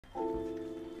Hey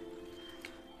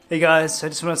guys, I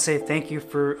just want to say thank you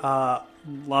for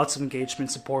lots of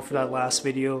engagement support for that last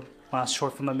video, last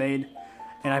short film I made,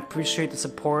 and I appreciate the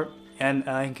support and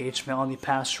engagement on the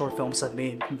past short films I've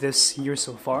made this year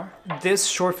so far. This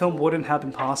short film wouldn't have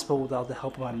been possible without the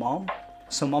help of my mom.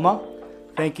 So Mama,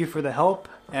 thank you for the help,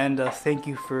 and thank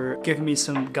you for giving me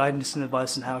some guidance and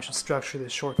advice on how I should structure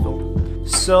this short film.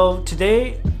 So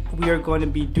today we are going to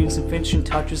be doing some finishing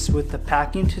touches with the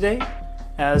packing today,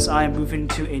 as I am moving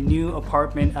to a new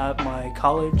apartment at my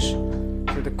college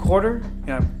for the quarter,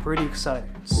 and I'm pretty excited,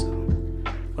 so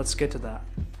let's get to that.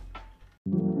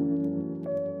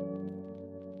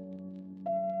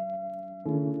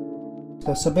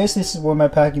 So basically this is where my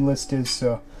packing list is,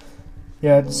 so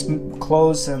yeah, it's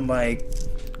clothes and like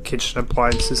kitchen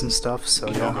appliances and stuff, so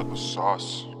yeah. Got the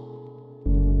sauce.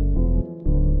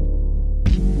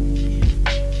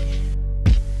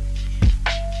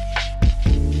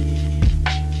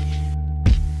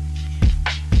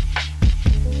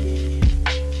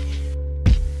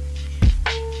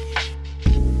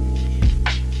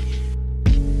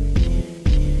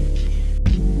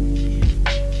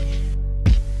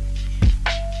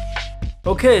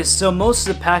 Okay, so most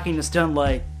of the packing is done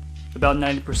like about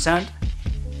 90%.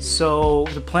 So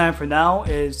the plan for now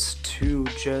is to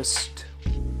just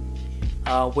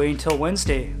wait until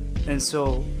Wednesday. And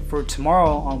so for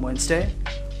tomorrow on Wednesday,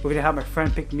 we're gonna have my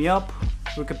friend pick me up.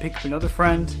 We're gonna pick up another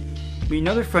friend, meet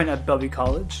another friend at Bellevue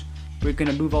College. We're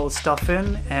gonna move all the stuff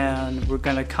in, and we're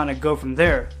gonna kind of go from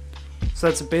there. So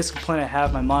that's the basic plan I have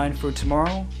in my mind for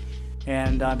tomorrow,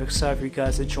 and I'm excited for you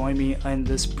guys to join me in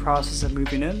this process of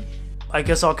moving in. I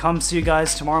guess I'll come see you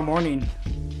guys tomorrow morning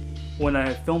when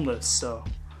I film this, so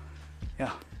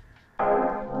yeah.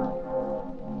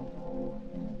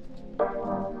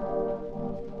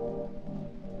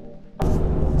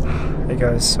 Hey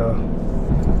guys, so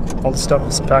all the stuff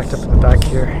is packed up in the back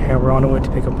here, and we're on our way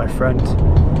to pick up my friend.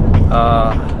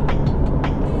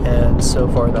 And so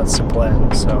far that's the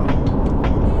plan, so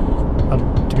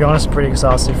I'm, to be honest, pretty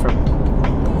exhausted from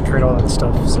carrying all that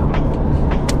stuff, so.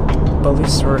 But at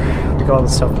least we got all the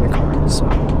stuff in the car, so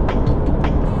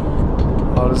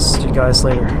I'll just see you guys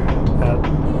later at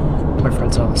my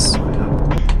friend's house. So, yeah.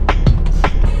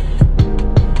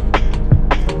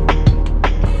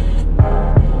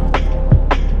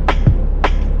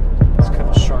 It's kind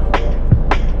of sharp.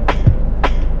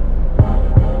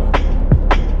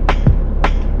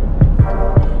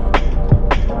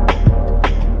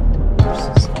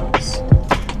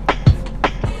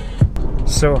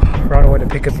 So we're on our way to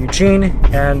pick up Eugene,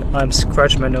 and I'm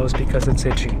scratching my nose because it's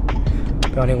itchy.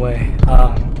 But anyway,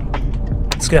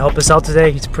 it's gonna help us out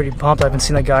today. He's pretty pumped. I haven't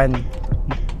seen that guy in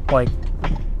like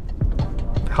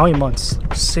how many months?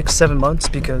 6-7 months,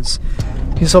 because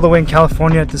he's all the way in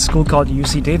California at this school called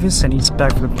UC Davis, and he's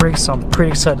back for the break. So I'm pretty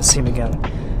excited to see him again.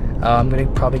 I'm gonna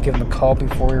probably give him a call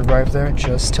before we arrive there,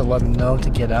 just to let him know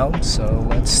to get out. So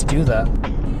let's do that.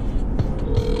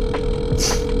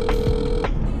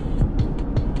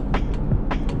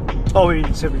 Oh, wait,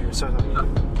 it's over here. Sorry.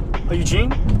 Oh,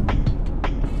 Eugene?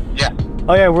 Yeah.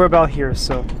 Oh, yeah, we're about here,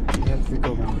 so we have to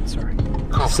go around. Sorry.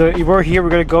 Cool. So we're here. We're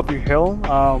gonna go up your hill.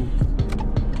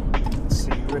 Let's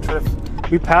see. We're gonna try to.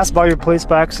 We passed by your place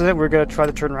by accident. We're gonna try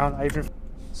to turn around.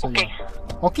 So, Okay. Yeah.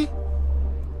 Okay.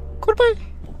 Goodbye.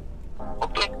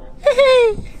 Okay.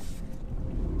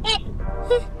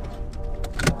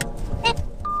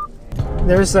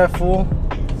 There's that fool.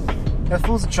 That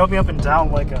fool's jumping up and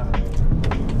down like a.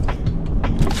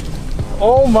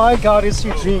 Oh my God, it's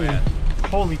Eugene. Oh,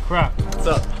 holy crap. What's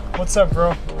up? What's up,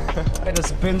 bro? It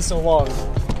has been so long.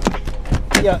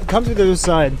 Yeah, come to the other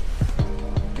side.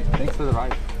 Thanks for the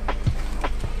ride.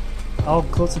 I'll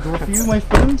close the door for you, my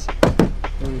friend.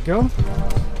 There we go.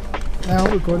 Now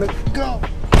we're going to go.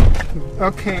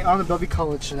 Okay, on to Bellevue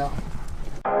College now.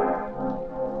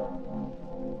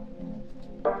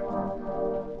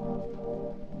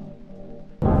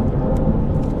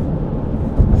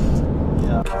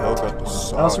 Khail got the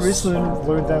sauce. I also recently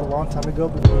learned that a long time ago,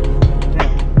 but damn.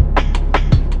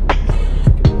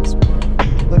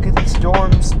 Look at these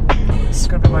dorms. This is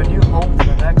gonna be my new home for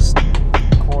the next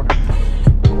quarter.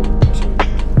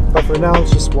 But for now,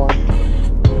 it's just one.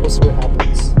 We'll see what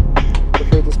happens. But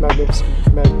here, this magnificent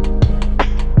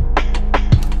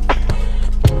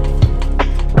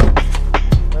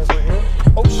Guys, right here.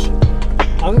 Oh shit!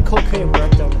 I'm gonna cocaine and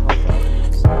break down the hell out.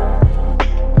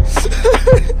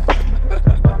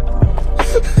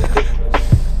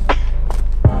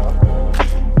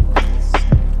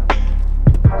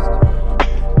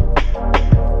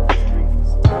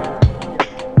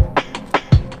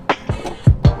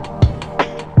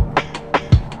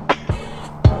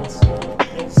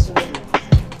 It's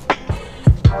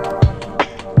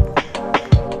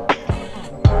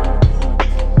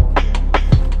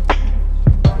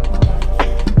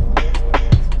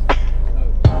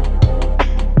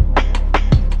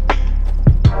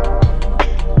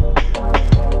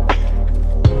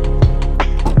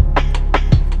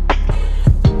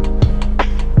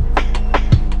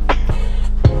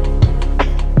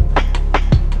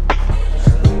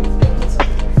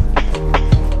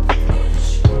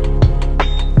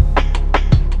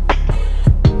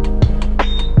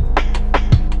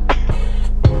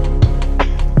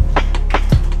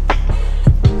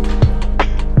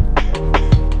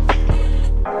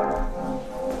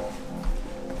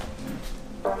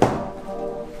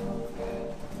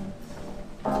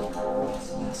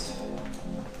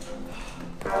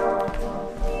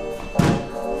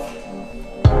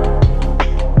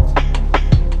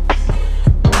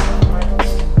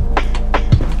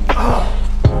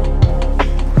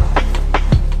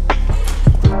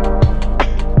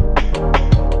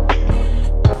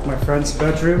friend's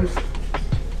bedroom.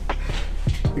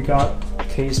 We got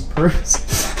Kay's purse.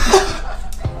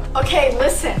 Okay,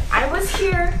 listen. I was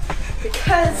here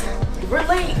because we're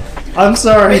late. I'm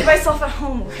sorry. Made myself at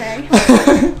home, okay?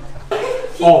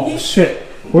 Oh shit.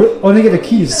 We're only get the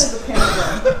keys.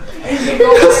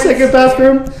 Second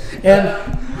bathroom, and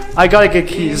I gotta get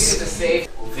keys.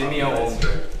 Vimeo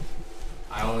over.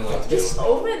 I only like to Just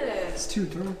open it. It's too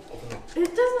dark.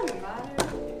 It doesn't matter.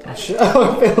 Oh shit!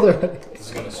 Oh, I failed already.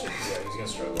 He's gonna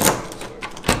struggle.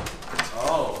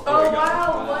 Oh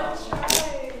wow, one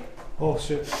try. Oh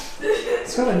shit!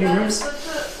 It's got a new room.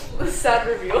 Such a sad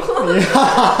reveal. Yeah.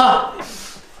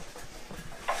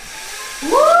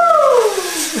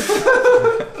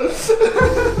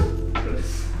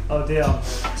 Oh damn!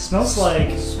 It smells like.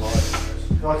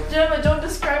 Gemma, don't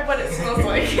describe what it smells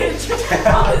like.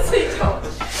 Honestly, don't.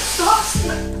 Stop.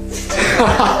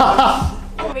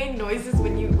 You made noises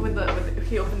when you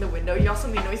he opened the window. You also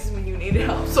made noises when you needed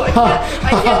help. So I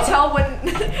can't tell when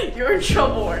you're in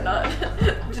trouble or not.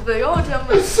 Just like, oh,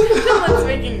 Gemma's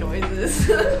making noises.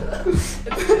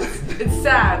 It's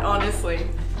sad, honestly.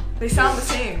 They sound the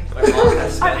same. My mom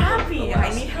has I'm happy.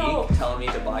 I need help. Telling me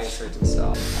to buy certain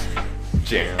stuff.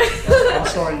 Jam. I'm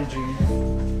sorry, Eugene.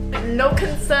 No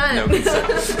consent. No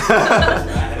consent. I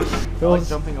like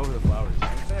jumping over the flowers. I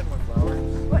wish I had more flowers.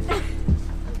 What?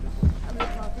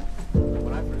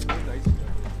 When I first moved, I used to go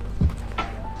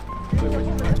to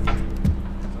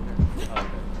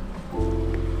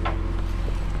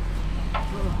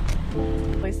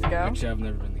the Place to go. Actually, I've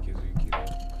never been to Kizuki.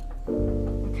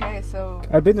 Okay, so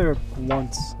I've been there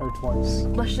once or twice.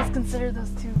 let's just consider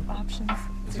those two options.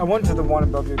 I went to the one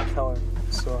in Bellevue College,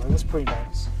 so it was pretty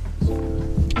nice.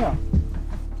 Yeah,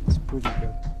 it's pretty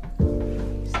good.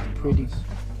 Pretty.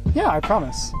 Yeah, I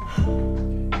promise.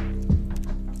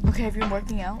 Okay, have you been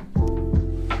working out?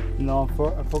 No,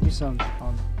 I'm focused on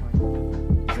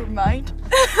Your mind?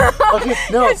 Okay,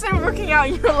 no. I said working out,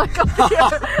 you were like up here.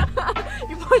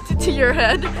 You pointed to your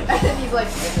head. And then he's like,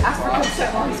 ask for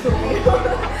consent while he's cooking.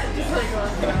 Just like, oh,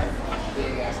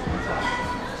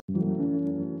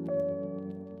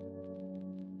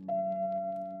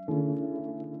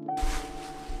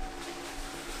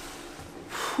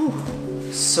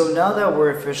 So now that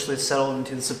we're officially settled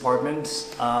into this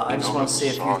apartment, I just want to say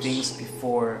a few things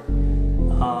before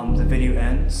the video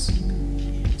ends.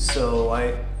 So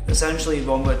essentially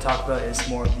what I'm going to talk about is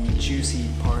more of the juicy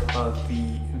part of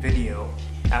the video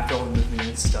after all the moving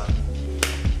is done.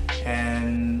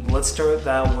 And let's start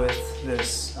that with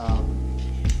this,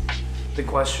 the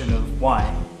question of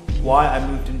why I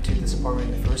moved into this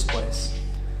apartment in the first place.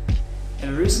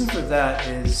 And the reason for that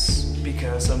is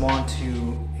because I want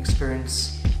to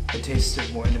experience a taste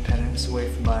of more independence away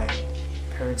from my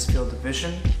parents' field of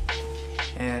vision.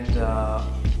 And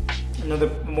another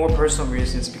more personal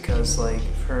reason is because, like,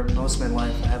 for most of my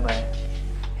life I had my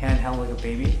hand held like a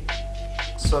baby.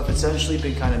 So I've essentially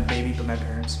been kind of babied by my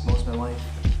parents most of my life.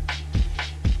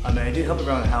 I mean, I do help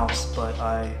around the house, but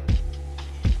I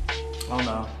don't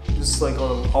know. Just like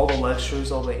all the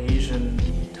lectures, all the Asian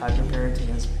type of parenting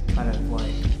has kind of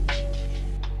like,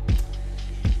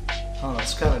 I don't know,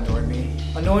 it's kind of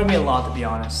annoyed me a lot, to be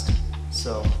honest.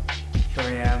 So here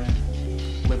I am,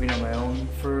 living on my own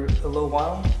for a little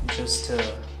while, just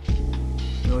to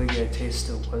really get a taste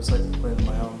of what it's like to live on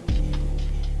my own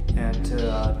and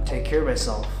to take care of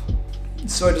myself.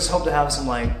 So I just hope to have some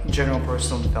like general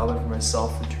personal development for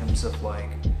myself in terms of like,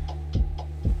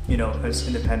 you know, just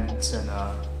independence and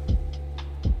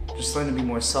just learn to be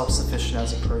more self-sufficient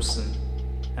as a person.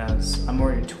 As I'm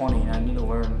already 20 and I need to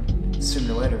learn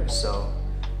sooner or later, so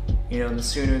you know, the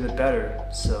sooner the better.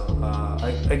 So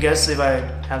I guess if I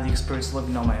have the experience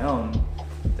living on my own,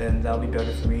 then that'll be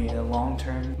better for me in the long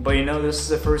term. But you know, this is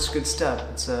the first good step.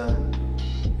 It's a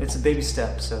baby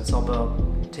step, so it's all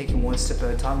about taking one step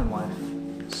at a time in life.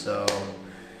 So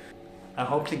I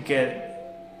hope to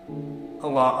get a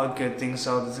lot of good things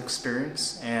out of this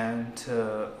experience and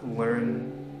to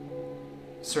learn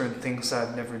certain things that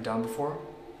I've never done before.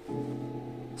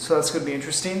 So that's going to be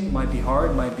interesting. Might be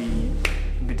hard, might be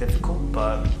difficult,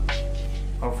 but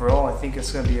overall I think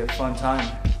it's going to be a fun time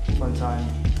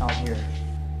out here.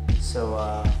 So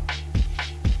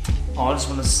all I just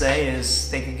want to say is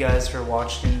thank you guys for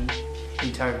watching the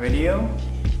entire video.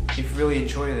 If you really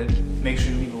enjoyed it, make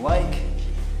sure to leave a like,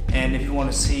 and if you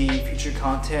want to see future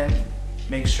content,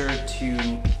 make sure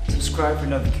to subscribe for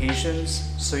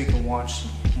notifications so you can watch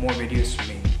more videos from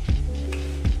me.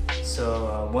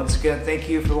 So once again, thank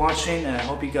you for watching, and I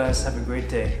hope you guys have a great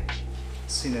day.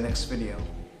 See you in the next video.